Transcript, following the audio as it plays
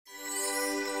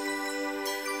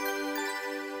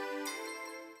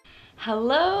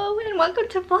Hello and welcome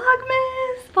to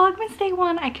Vlogmas! Vlogmas day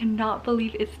one. I cannot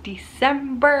believe it's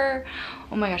December.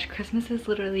 Oh my gosh, Christmas is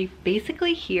literally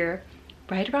basically here,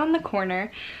 right around the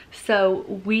corner. So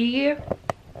we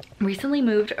recently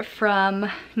moved from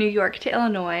New York to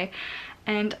Illinois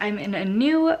and I'm in a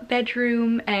new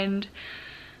bedroom, and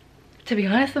to be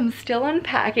honest, I'm still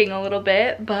unpacking a little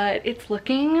bit, but it's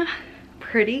looking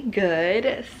pretty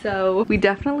good. So we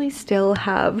definitely still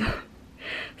have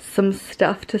some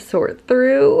stuff to sort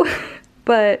through,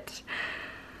 but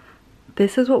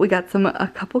this is what we got.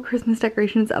 A couple Christmas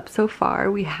decorations up so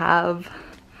far. We have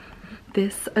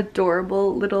this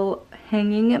adorable little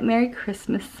hanging Merry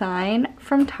Christmas sign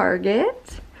from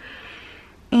Target,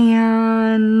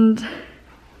 and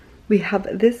we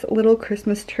have this little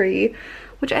Christmas tree,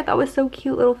 which I thought was so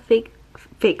cute, little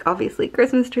fake obviously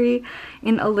Christmas tree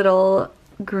in a little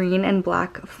green and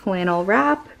black flannel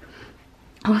wrap.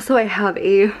 Also, I have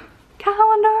a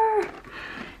calendar,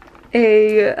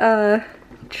 a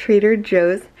Trader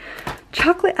Joe's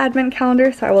chocolate advent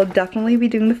calendar, so I will definitely be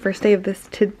doing the first day of this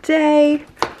today.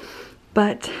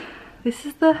 But this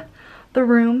is the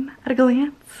room at a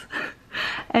glance.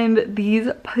 And these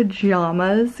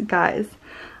pajamas, guys,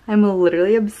 I'm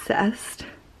literally obsessed.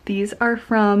 These are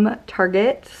from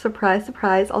Target. Surprise,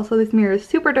 surprise. Also, this mirror is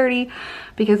super dirty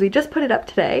because we just put it up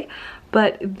today,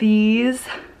 but these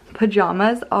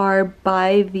pajamas are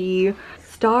by the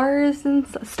Stars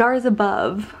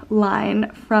Above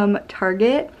line from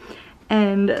Target,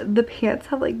 and the pants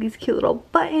have like these cute little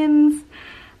buttons,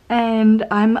 and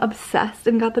I'm obsessed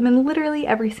and got them in literally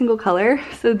every single color.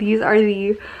 So these are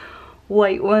the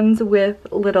white ones with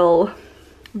little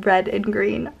red and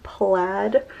green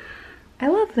plaid. I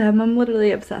love them. I'm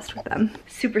literally obsessed with them.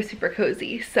 Super, super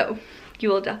cozy. So you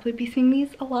will definitely be seeing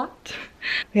these a lot.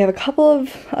 We have a couple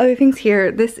of other things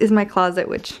here. This is my closet,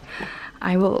 which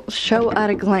I will show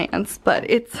at a glance, but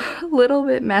it's a little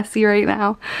bit messy right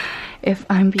now, if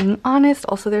I'm being honest.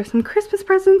 Also, there's some Christmas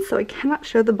presents, so I cannot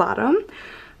show the bottom,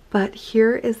 but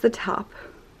here is the top,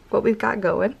 what we've got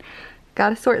going.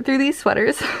 Gotta sort through these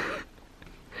sweaters.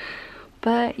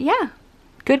 But yeah,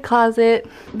 good closet.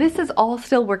 This is all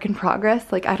still work in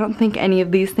progress. Like, I don't think any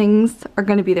of these things are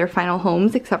going to be their final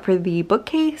homes except for the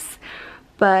bookcase.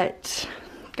 But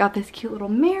got this cute little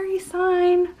Mary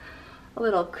sign, a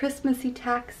little Christmassy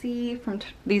taxi from,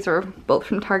 these are both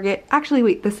from Target. Actually,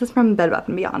 wait, this is from Bed Bath &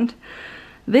 Beyond.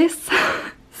 This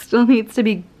still needs to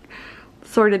be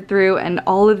sorted through, and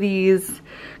all of these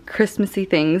Christmassy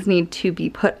things need to be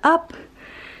put up.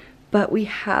 But we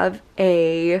have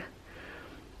a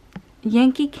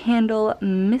Yankee Candle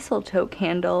mistletoe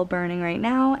candle burning right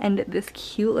now, and this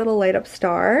cute little light up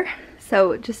star.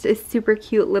 So just a super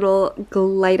cute little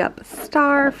light up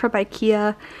star from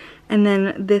IKEA, and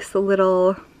then this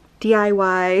little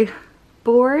DIY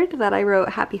board that I wrote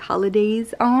Happy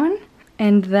Holidays on,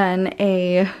 and then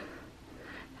a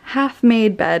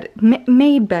half-made bed,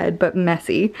 made bed but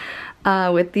messy,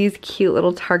 with these cute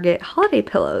little Target holiday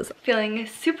pillows. Feeling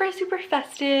super, super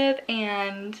festive,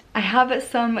 and I have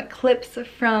some clips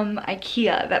from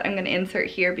IKEA that I'm gonna insert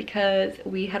here because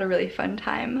we had a really fun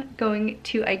time going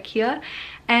to IKEA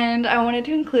and I wanted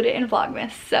to include it in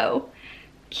Vlogmas, so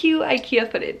cue IKEA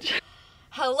footage.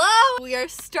 Hello! We are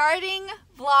starting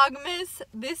Vlogmas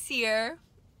this year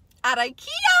at IKEA!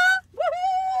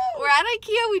 Woohoo! We're at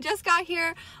IKEA. We just got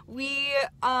here. We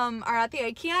are at the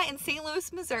IKEA in St.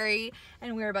 Louis, Missouri,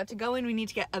 and we're about to go in. We need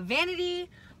to get a vanity.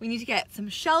 We need to get some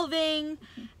shelving,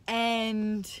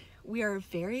 and we are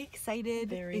very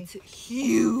excited. It's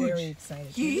huge. Very excited.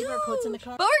 Huge. Leave our coats in the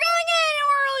car. But we're going in, and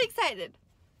we're really excited.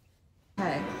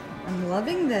 Okay, I'm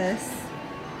loving this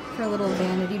for a little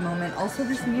vanity moment. Also,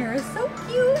 this mirror is so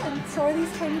cute, and so are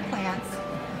these tiny plants.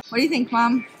 What do you think,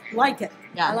 Mom? Like it.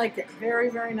 Yeah. I like it. Very,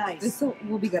 very nice. This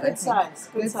will be good, I think. Size.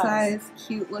 Good size.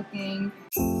 Cute looking.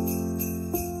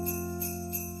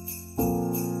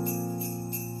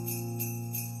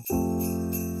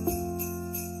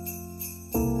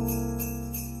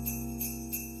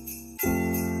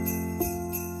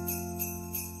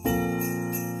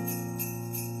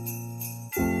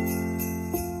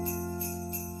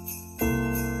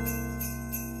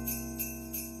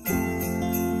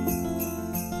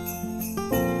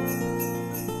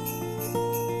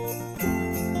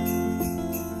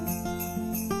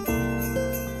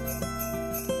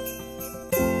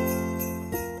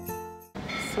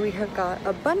 So we have got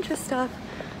a bunch of stuff.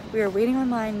 We are waiting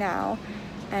online now,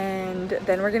 and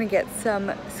then we're gonna get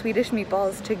some Swedish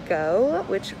meatballs to go,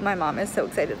 which my mom is so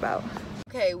excited about.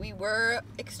 Okay, we were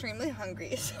extremely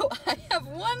hungry, so I have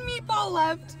one meatball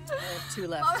left. I have two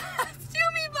left. Mom has 2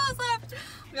 meatballs left.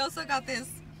 We also got this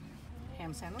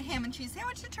ham sandwich. ham and cheese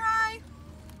sandwich to try.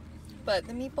 But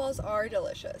the meatballs are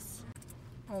delicious.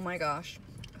 Oh my gosh.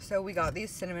 So we got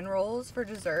these cinnamon rolls for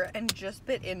dessert and just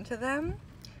bit into them.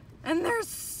 And there's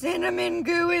cinnamon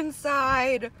goo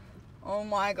inside. Oh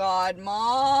my god,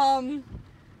 Mom.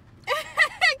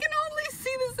 I can only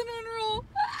see the cinnamon roll.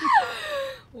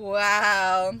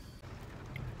 Wow.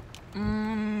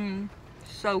 Mmm,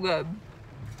 so good.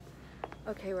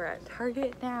 Okay, we're at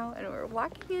Target now and we're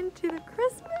walking into the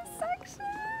Christmas section.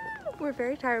 We're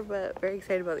very tired but very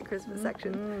excited about the Christmas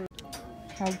section.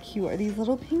 How cute are these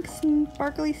little pink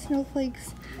sparkly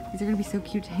snowflakes? These are gonna be so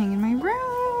cute to hang in my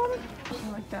room.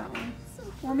 I like that one.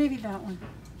 Or maybe that one.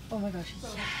 Oh my gosh.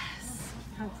 Yes.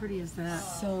 How pretty is that?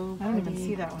 So I don't even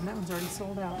see that one. That one's already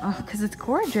sold out. Oh, because it's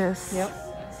gorgeous. Yep.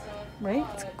 Right?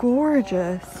 It's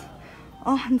gorgeous.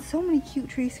 Oh, and so many cute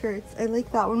tree skirts. I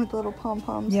like that one with the little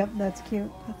pom-poms. Yep, that's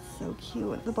cute. That's so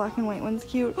cute. The black and white one's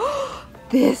cute.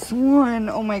 This one.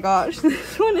 Oh my gosh.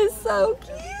 This one is so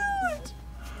cute.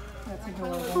 That's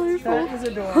adorable. Wonderful. That is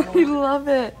adorable. I love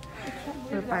it.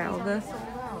 We're by all the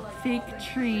fake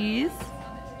trees,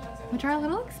 which are a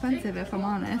little expensive if I'm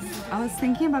honest. I was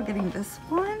thinking about getting this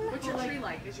one. What's your tree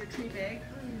like? Is your tree big?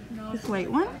 This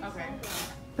white one. Okay.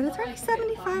 But it's already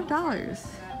 $75.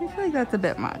 I feel like that's a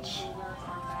bit much.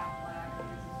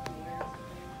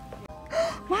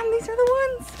 Mom, these are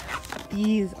the ones.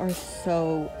 These are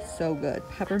so good.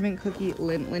 Peppermint cookie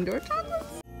Lindor chocolates.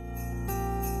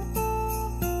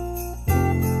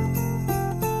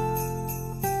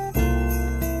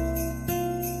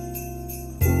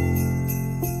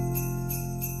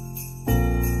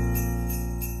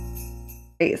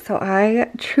 So I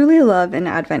truly love an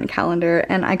advent calendar,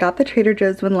 and I got the Trader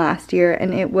Joe's one last year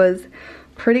and it was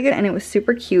pretty good and it was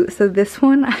super cute. So this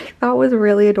one I thought was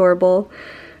really adorable,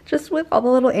 just with all the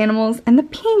little animals and the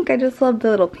pink. I just love the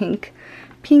little pink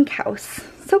house.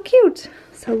 So cute.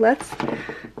 So let's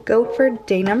go for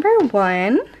day number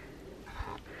 1.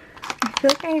 I feel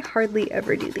like I hardly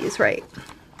ever do these right.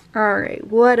 All right,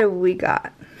 what have we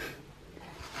got?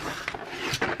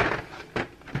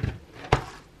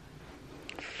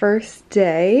 First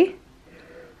day,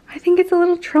 I think it's a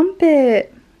little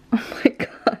trumpet. Oh my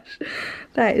gosh,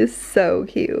 that is so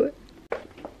cute.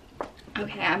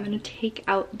 Okay, I'm gonna take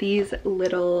out these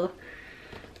little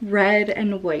red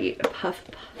and white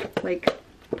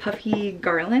puffy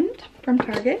garland from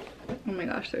Target. Oh my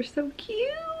gosh, they're so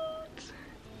cute.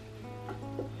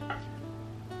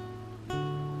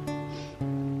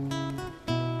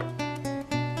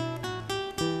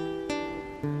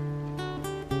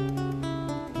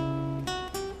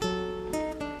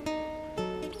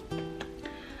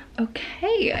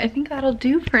 Okay, I think that'll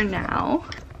do for now.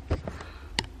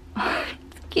 Oh,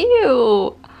 it's cute.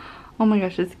 Oh my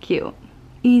gosh, it's cute.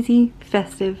 Easy,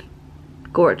 festive,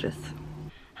 gorgeous.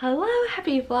 Hello,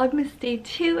 happy Vlogmas day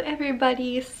 2,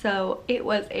 everybody. So it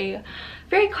was a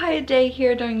very quiet day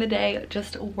here during the day,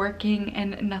 just working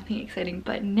and nothing exciting.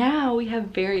 But now we have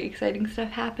very exciting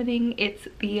stuff happening. It's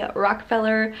the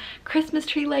Rockefeller Christmas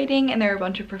tree lighting and there are a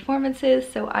bunch of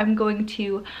performances. So I'm going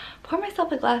to pour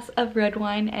myself a glass of red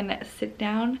wine and sit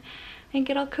down and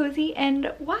get all cozy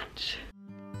and watch.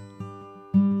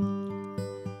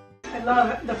 I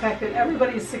love the fact that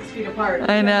everybody is 6 feet apart.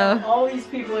 I know. All these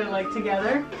people are like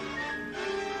together,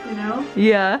 you know?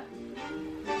 Yeah.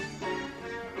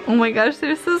 Oh my gosh,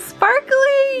 they're so sparkly.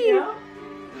 Yeah.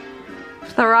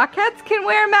 If the Rockettes can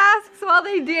wear masks while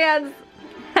they dance,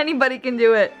 anybody can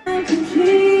do it.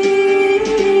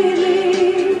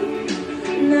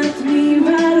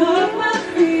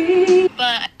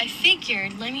 But I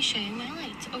figured, let me show you my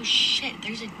lights. Oh shit,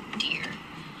 there's a deer.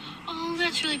 Oh,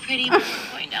 that's really pretty.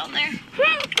 Going down there.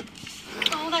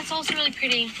 Oh, that's also really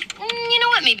pretty. You know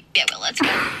what? Maybe I will. Let's go.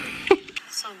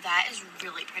 So that is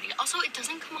really pretty. Also, it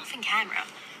doesn't come off in camera.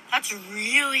 That's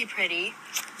really pretty.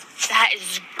 That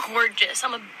is gorgeous.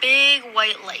 I'm a big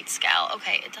white light scout.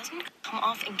 Okay, it doesn't come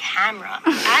off in camera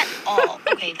at all.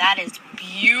 Okay, that is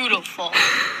beautiful.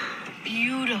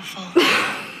 Beautiful.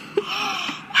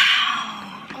 Wow.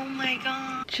 Oh my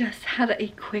god. Just had a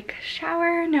quick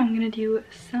shower. Now I'm gonna do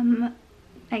some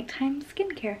nighttime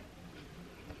skincare.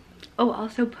 Oh,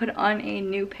 also put on a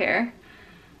new pair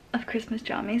of Christmas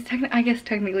jammies. I guess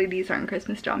technically these aren't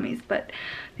Christmas jammies, but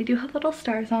they do have little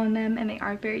stars on them and they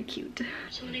are very cute.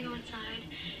 So when I go inside,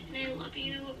 and I love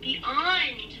you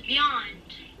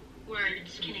beyond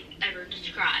words can ever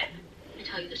describe. I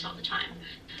tell you this all the time,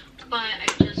 but I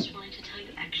just wanted to tell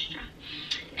you extra.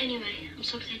 Anyway, I'm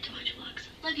so excited to watch vlogs.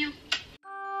 Love you.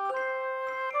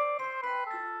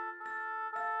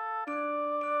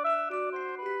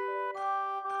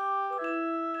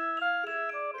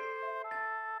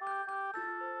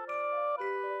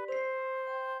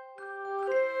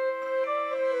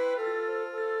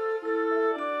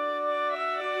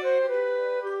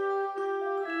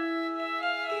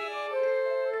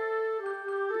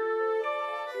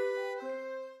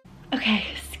 Okay,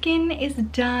 skin is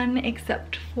done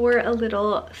except for a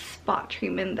little spot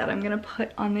treatment that I'm gonna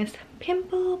put on this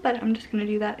pimple, but I'm just gonna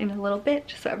do that in a little bit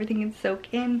just so everything can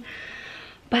soak in.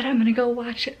 But I'm gonna go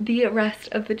watch the rest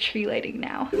of the tree lighting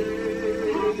now.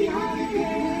 Happy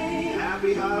holiday,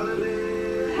 happy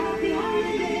holiday, happy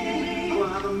holiday.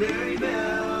 While the merry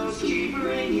bells keep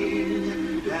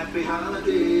ringing, happy holidays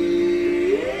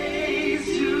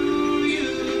to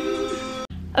you.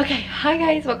 Okay, hi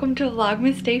guys, welcome to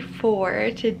Vlogmas day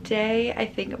 4. Today I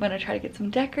think I'm gonna try to get some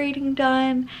decorating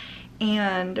done,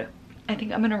 and I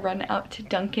think I'm gonna run out to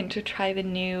Dunkin' to try the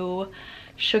new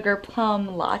sugar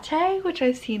plum latte, which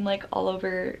I've seen like all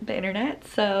over the internet.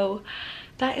 So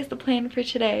that is the plan for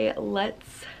today.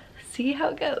 Let's see how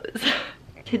it goes.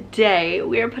 Today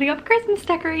we are putting up Christmas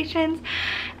decorations,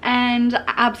 and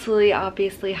absolutely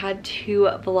obviously had to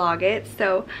vlog it,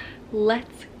 so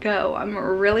let's go. I'm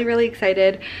really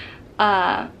excited.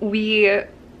 We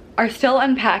are still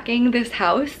unpacking this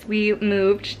house. We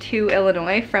moved to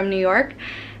Illinois from New York,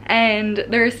 and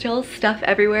there's still stuff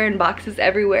everywhere and boxes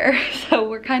everywhere, so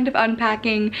we're kind of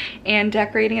unpacking and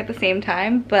decorating at the same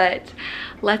time. But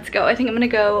let's go. I think I'm gonna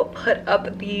go put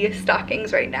up the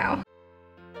stockings right now.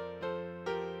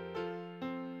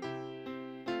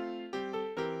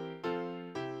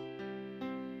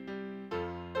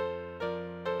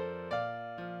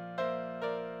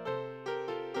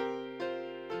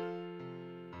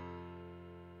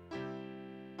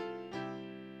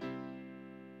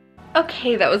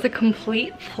 Okay, that was a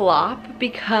complete flop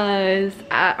because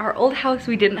at our old house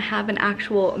we didn't have an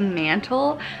actual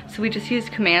mantle, so we just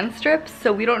used command strips,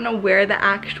 so we don't know where the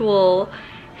actual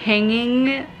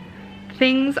hanging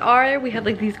things are. We had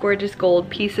like these gorgeous gold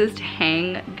pieces to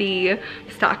hang the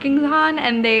stockings on,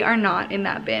 and they are not in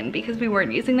that bin because we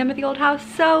weren't using them at the old house,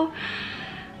 so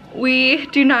we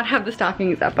do not have the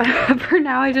stockings up. For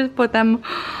now I just put them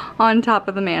on top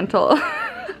of the mantle.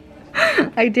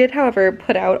 I did, however,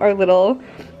 put out our little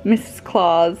Mrs.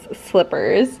 Claus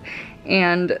slippers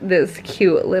and this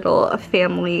cute little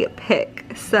family pic.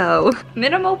 So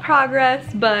minimal progress,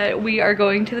 but we are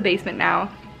going to the basement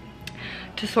now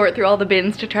to sort through all the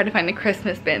bins to try to find the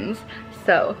Christmas bins.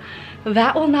 So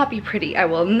that will not be pretty. I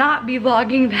will not be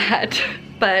vlogging that,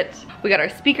 but we got our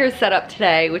speakers set up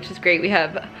today, which is great. We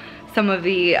have some of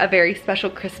the very special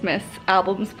Christmas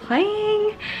albums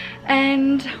playing,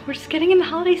 and we're just getting in the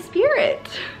holiday spirit.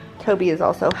 Toby is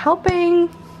also helping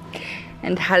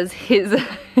and has his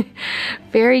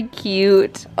very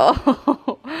cute ho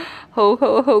ho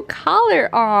ho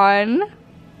collar on.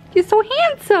 He's so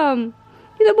handsome.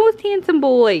 He's the most handsome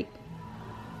boy.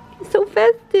 He's so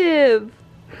festive.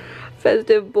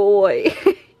 Festive boy.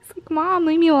 He's like, Mom,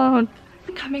 leave me alone.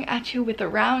 Coming at you with a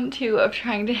round 2 of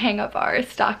trying to hang up our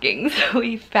stockings.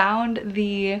 We found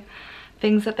the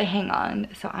things that they hang on,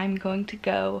 so I'm going to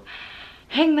go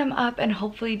hang them up and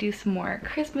hopefully do some more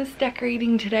Christmas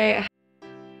decorating today.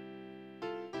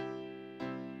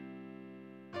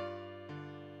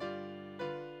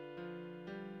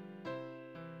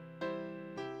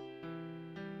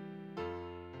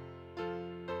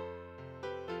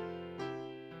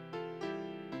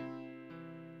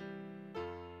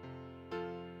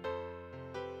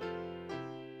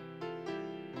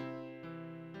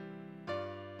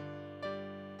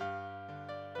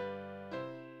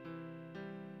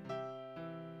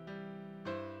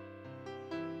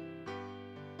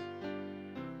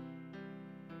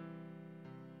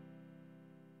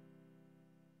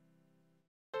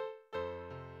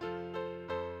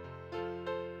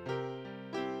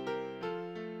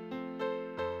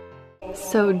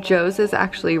 So Joe's is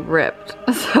actually ripped,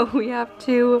 so we have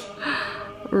to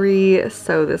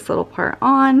re-sew this little part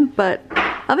on, but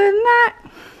other than that,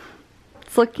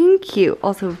 it's looking cute.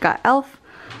 Also, we've got Elf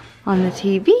on the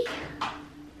TV.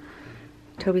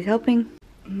 Toby's helping.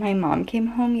 My mom came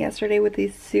home yesterday with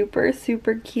these super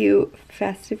cute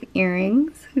festive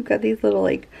earrings. We've got these little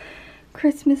like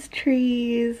Christmas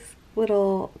trees,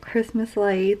 little Christmas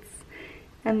lights.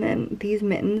 And then these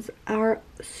mittens are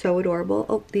so adorable.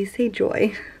 Oh, these say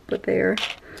joy, but they're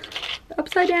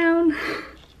upside down.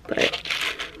 But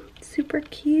super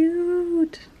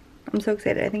cute. I'm so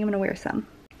excited. I think I'm gonna wear some.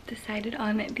 Decided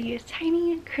on these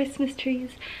tiny Christmas trees.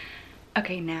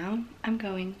 Okay, now I'm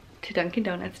going to Dunkin'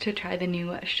 Donuts to try the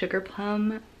new sugar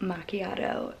plum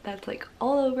macchiato. That's like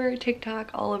all over TikTok,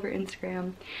 all over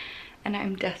Instagram. And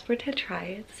I'm desperate to try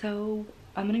it, so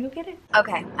I'm gonna go get it.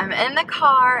 Okay, I'm in the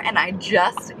car and I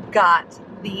just got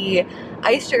the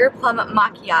iced sugar plum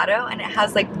macchiato, and it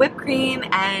has like whipped cream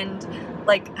and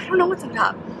like, I don't know what's on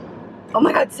top. Oh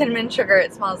my god, cinnamon sugar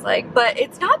it smells like. But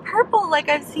it's not purple like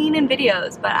I've seen in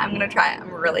videos, but I'm gonna try it.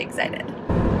 I'm really excited.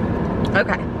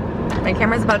 Okay, My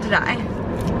camera's about to die,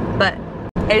 but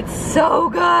it's so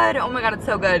good. Oh my god, it's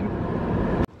so good.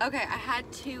 Okay, I had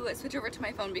to switch over to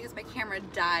my phone because my camera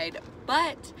died,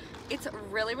 but it's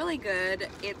really, really good.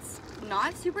 It's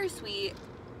not super sweet.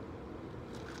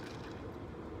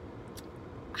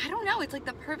 I don't know, it's like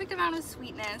the perfect amount of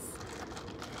sweetness.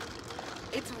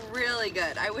 It's really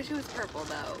good. I wish it was purple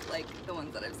though, like the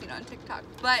ones that I've seen on TikTok,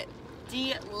 but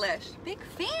delish. Big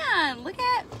fan. Look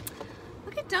at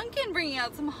Dunkin' bringing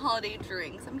out some holiday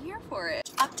drinks. I'm here for it.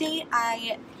 Update,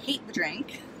 I hate the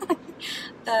drink.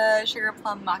 The sugar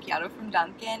plum macchiato from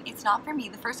Dunkin'. It's not for me.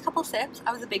 The first couple sips,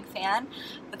 I was a big fan,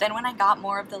 but then when I got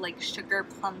more of the like sugar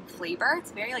plum flavor,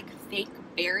 it's very like fake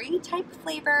berry type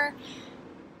flavor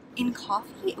in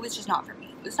coffee, it was just not for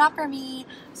me. It was not for me,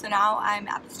 so now I'm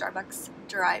at the Starbucks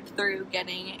drive-thru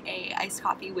getting a iced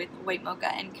coffee with white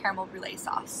mocha and caramel brulee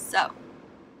sauce, so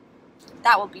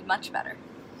that will be much better.